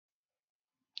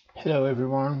Hello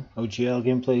everyone,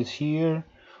 Oglplays here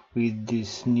with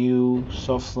this new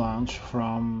soft launch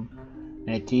from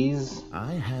NetEase.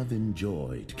 I have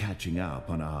enjoyed catching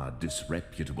up on our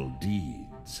disreputable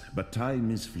deeds, but time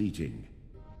is fleeting.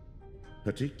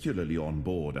 Particularly on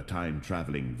board a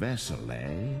time-traveling vessel,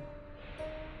 eh?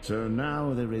 So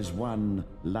now there is one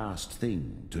last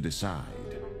thing to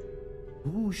decide.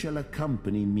 Who shall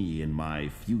accompany me in my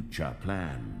future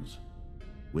plans?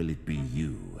 Will it be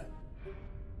you?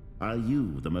 Are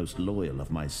you the most loyal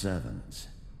of my servants?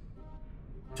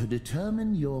 To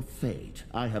determine your fate,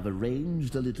 I have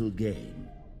arranged a little game.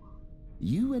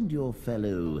 You and your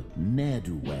fellow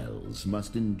ne'er-do-wells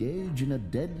must engage in a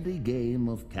deadly game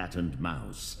of cat and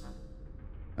mouse.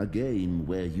 A game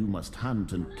where you must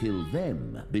hunt and kill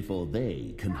them before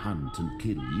they can hunt and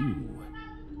kill you.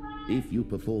 If you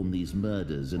perform these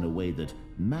murders in a way that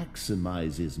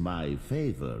maximizes my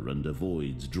favor and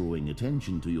avoids drawing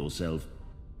attention to yourself,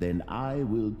 then I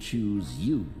will choose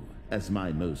you as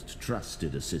my most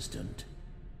trusted assistant.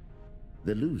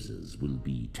 The losers will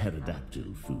be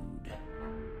pterodactyl food.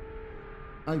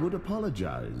 I would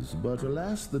apologize, but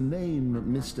alas, the name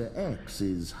Mr. X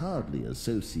is hardly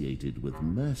associated with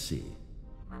mercy.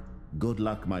 Good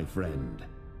luck, my friend.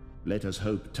 Let us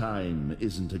hope time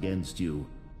isn't against you,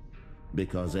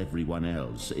 because everyone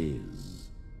else is.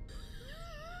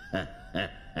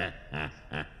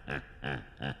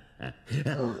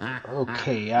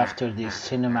 Okay, after this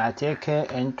cinematic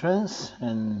entrance,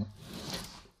 and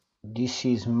this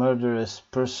is Murderous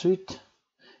Pursuit.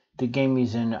 The game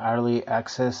is in early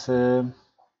access and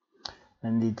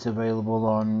it's available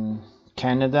on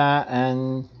Canada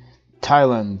and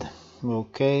Thailand.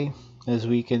 Okay, as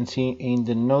we can see in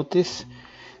the notice,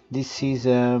 this is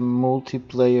a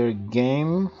multiplayer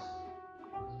game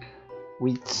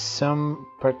with some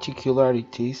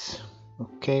particularities.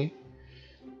 Okay,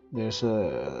 there's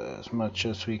as much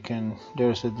as we can.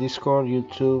 There's a Discord,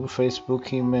 YouTube,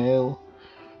 Facebook, email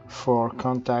for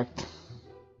contact.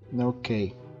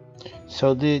 Okay,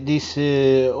 so this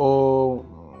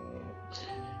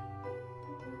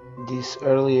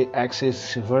early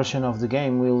access version of the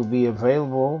game will be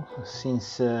available since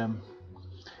September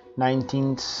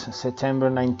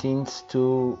 19th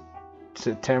to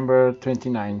September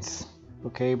 29th.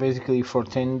 Okay, basically for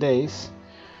 10 days.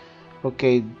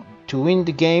 Okay, to win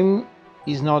the game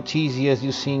is not easy, as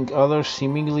you think other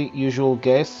seemingly usual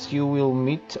guests you will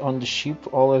meet on the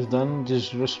ship all have done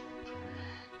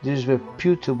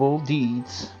disreputable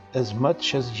deeds as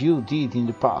much as you did in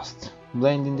the past.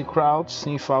 Blend in the crowd,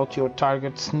 sniff out your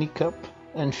target, sneak up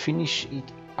and finish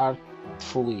it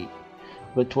artfully.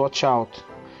 But watch out,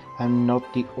 I'm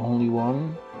not the only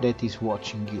one that is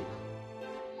watching you.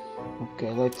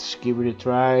 Okay, let's give it a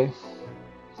try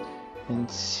and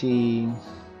see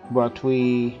what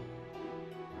we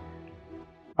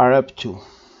are up to.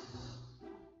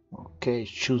 Okay,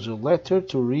 choose a letter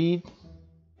to read.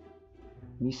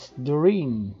 Miss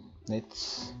Doreen.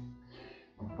 Let's.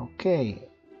 Okay.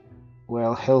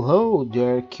 Well, hello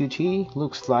there, cutie.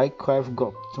 Looks like I've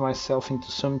got myself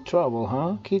into some trouble,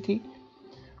 huh, kitty?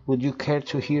 Would you care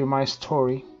to hear my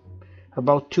story?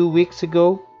 About 2 weeks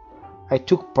ago, I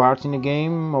took part in a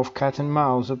game of cat and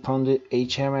mouse upon the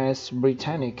HMS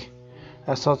Britannic.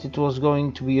 I thought it was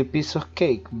going to be a piece of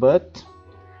cake, but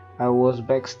I was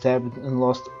backstabbed and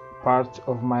lost part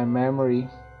of my memory.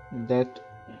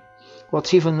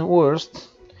 What's even worse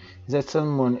is that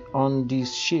someone on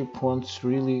this ship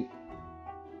really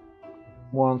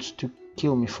wants to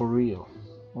kill me for real.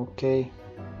 Okay,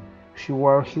 if you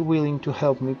are willing to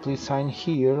help me, please sign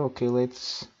here. Okay,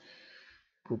 let's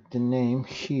put the name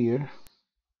here.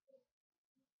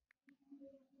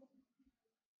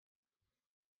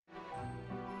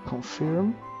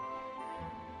 Confirm.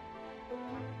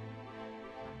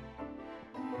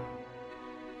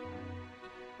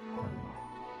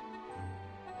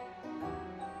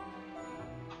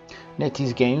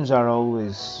 NetEase games are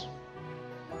always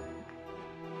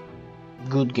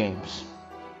good games,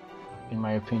 in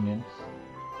my opinion.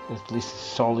 At least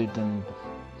solid and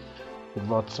with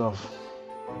lots of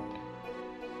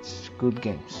good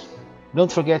games.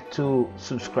 Don't forget to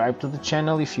subscribe to the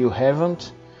channel if you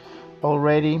haven't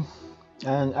already,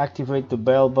 and activate the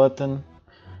bell button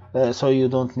so you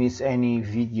don't miss any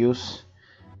videos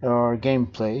or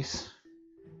gameplays.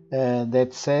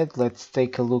 That said, let's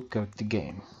take a look at the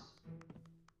game.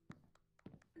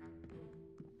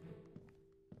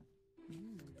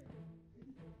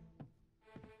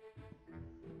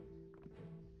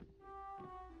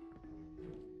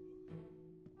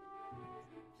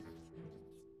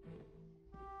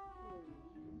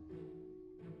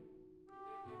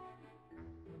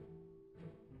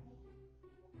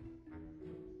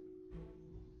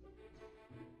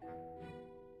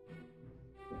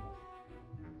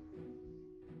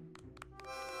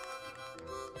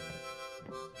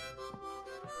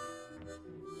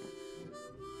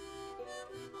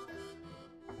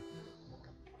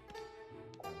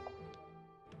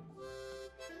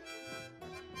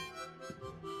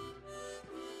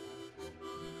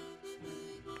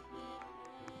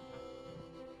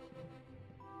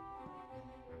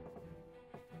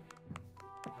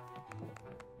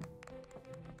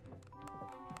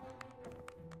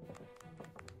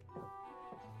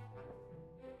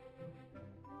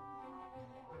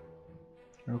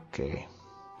 Okay.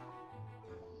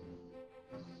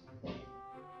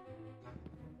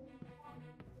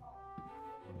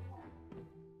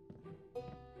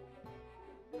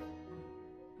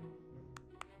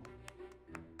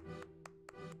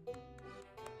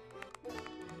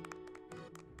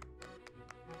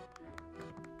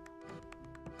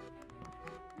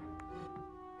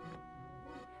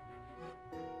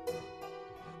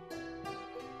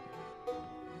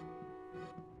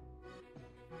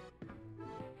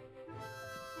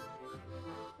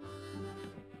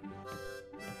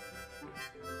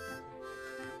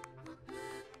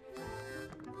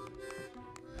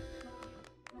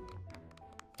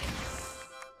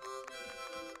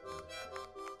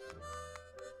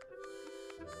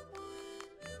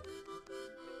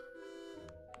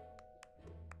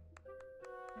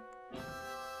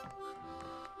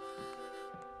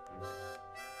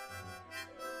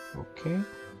 Okay.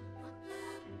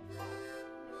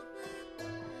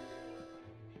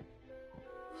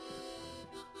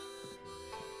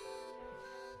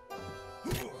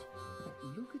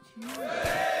 Look at you.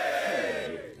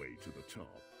 Your way to the top.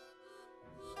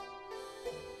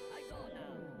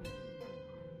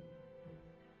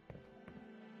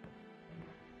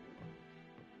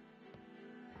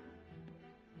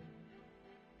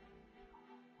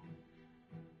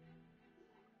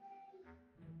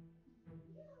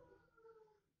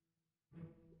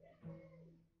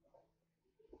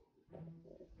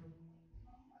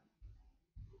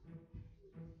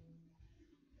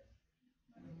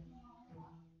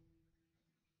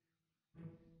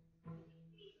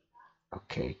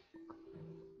 Okay.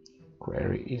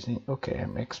 Query isn't okay.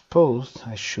 I'm exposed.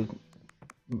 I should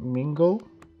mingle.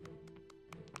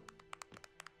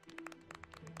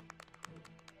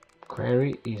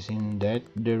 Query is in that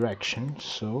direction,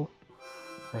 so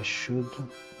I should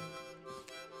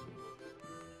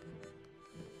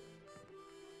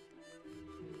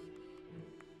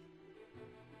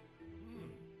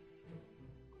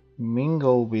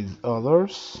mingle with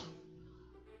others.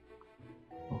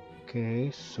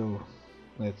 Okay, so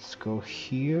let's go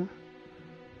here.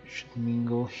 Should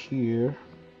mingle here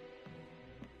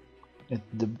at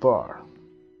the bar.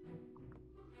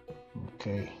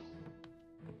 Okay,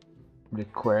 the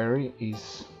query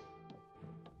is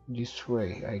this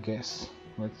way, I guess.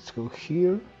 Let's go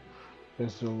here.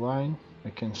 There's the line. I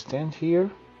can stand here.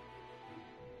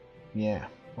 Yeah,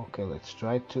 okay, let's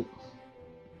try to.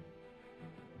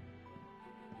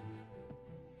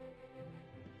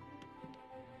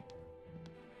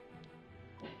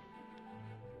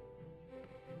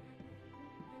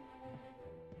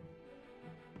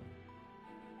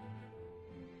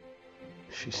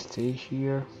 If you stay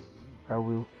here, I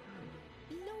will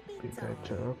be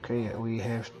better. Okay, we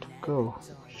have to go.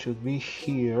 Should be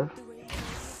here.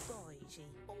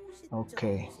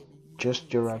 Okay,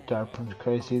 just arrived up on the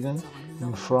crazy then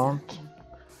in front.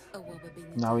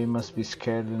 Now we must be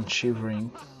scared and shivering.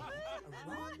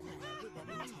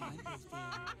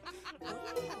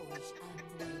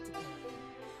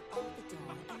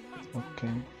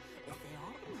 Okay.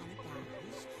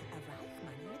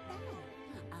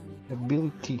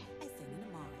 Ability.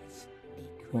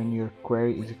 When your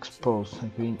query is exposed, a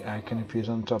green icon appears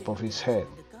on top of his head.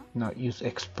 Now use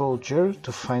exposure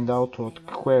to find out what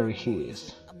query he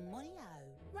is.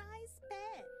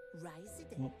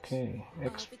 Okay,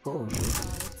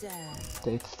 exposure.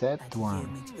 That's that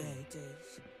one.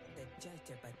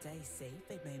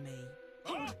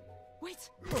 Wait!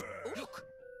 Look!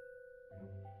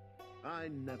 I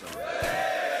never.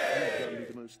 You've done me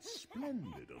the most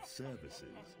splendid of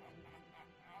services.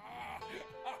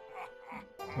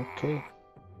 Okay.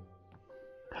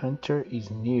 Hunter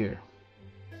is near.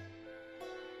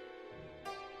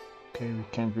 Okay, we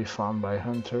can't be found by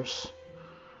hunters.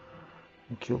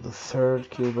 And kill the third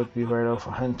kill, but beware of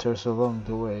hunters along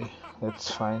the way. That's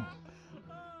fine.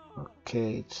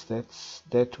 Okay, that's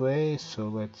that way, so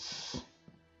let's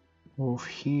move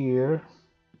here.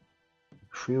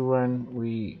 If we run,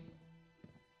 we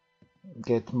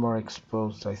get more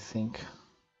exposed, I think.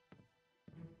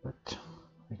 But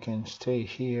we can stay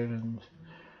here and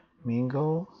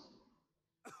mingle.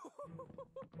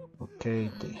 Okay,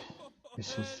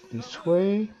 this is this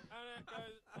way.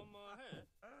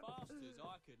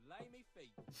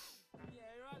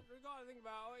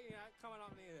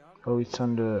 Oh, it's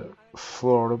on the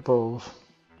floor above.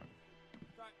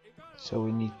 So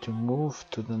we need to move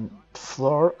to the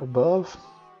floor above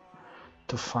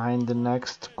to find the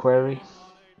next query.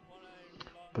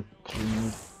 But we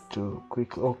need to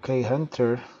quickly. Okay,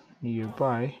 hunter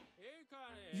nearby.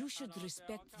 You should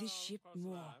respect this ship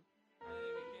more.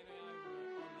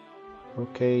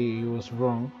 Okay, he was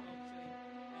wrong.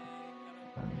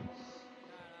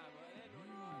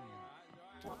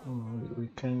 We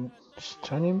can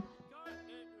stun him.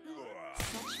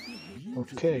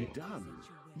 Okay.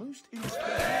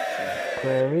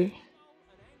 Query.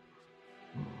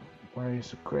 Where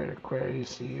is the query? Query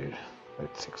is here.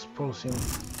 Let's expose him.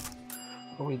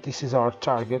 Oh wait, this is our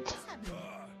target.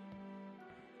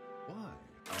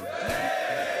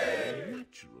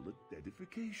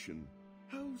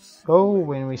 Oh,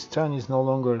 when we stun is no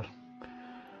longer.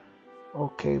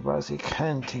 Okay, basic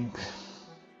hunting.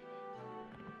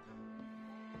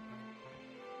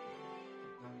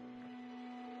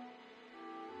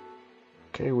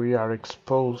 Okay, we are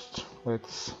exposed.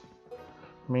 Let's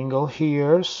mingle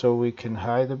here so we can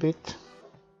hide a bit.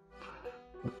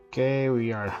 Okay,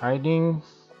 we are hiding.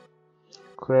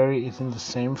 Query is in the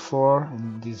same floor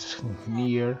and is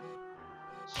near.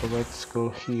 So let's go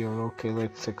here. Okay,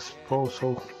 let's expose.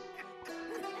 Oh,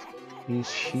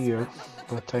 he's here,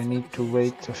 but I need to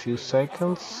wait a few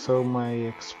seconds so my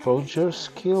exposure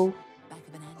skill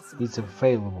is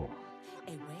available.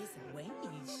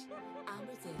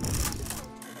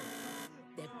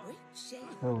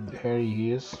 Oh, there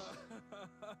he is.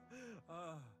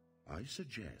 I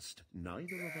suggest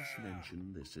neither of us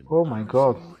mention this. Oh my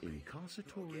god.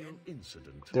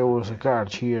 Incident. There was a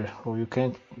guard here. Oh, you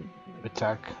can't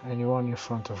attack anyone in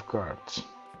front of guards.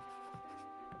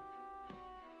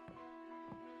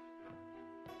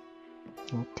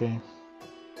 Okay.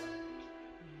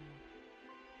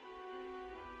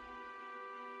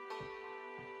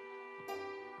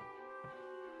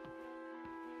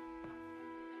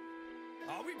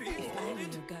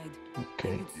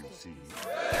 Okay. You see,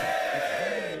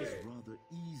 it is rather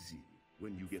easy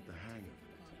when you get the hang of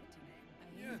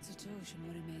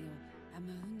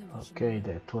it. Okay,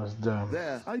 that was the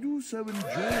There, I do so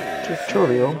enjoy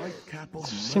tutorial. It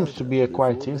seems to be a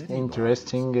quite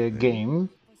interesting game.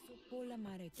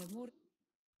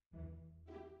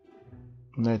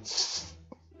 Let's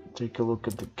take a look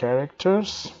at the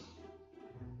characters.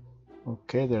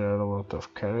 Okay, there are a lot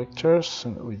of characters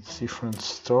with different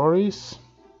stories.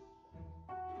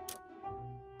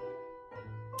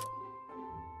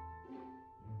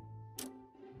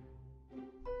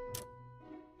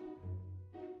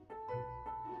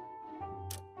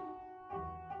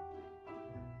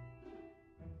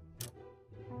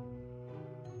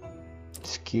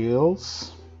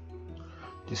 Skills.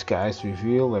 Disguise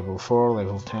reveal, level 4,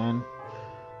 level 10.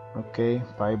 Okay,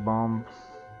 pipe bomb.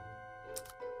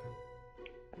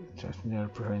 Just near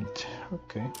prevent.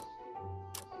 Okay.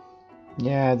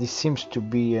 Yeah, this seems to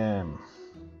be a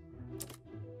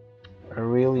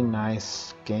really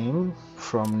nice game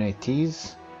from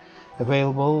NetEase.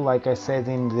 Available, like I said,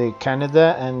 in the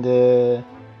Canada and the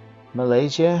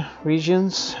Malaysia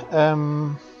regions.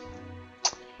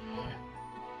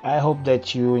 I hope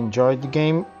that you enjoyed the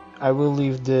game. I will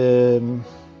leave the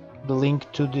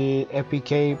link to the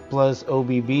APK plus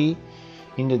OBB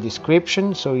in the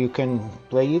description so you can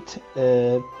play it.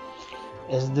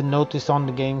 As the notice on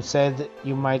the game said,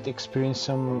 you might experience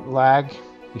some lag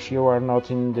if you are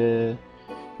not in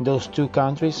those two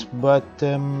countries, but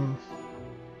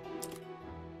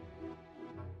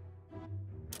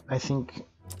I think,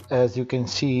 as you can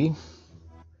see,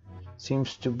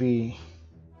 seems to be.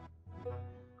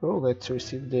 Oh, let's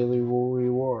receive daily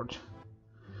reward.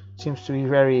 Seems to be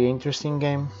very interesting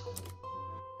game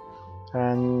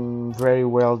and very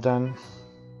well done.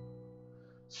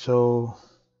 So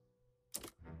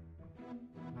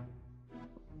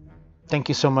thank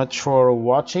you so much for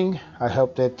watching. I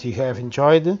hope that you have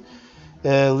enjoyed.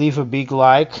 Leave a big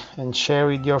like and share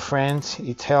with your friends.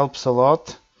 It helps a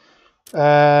lot.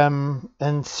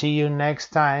 And see you next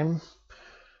time.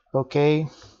 Okay,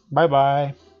 bye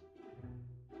bye.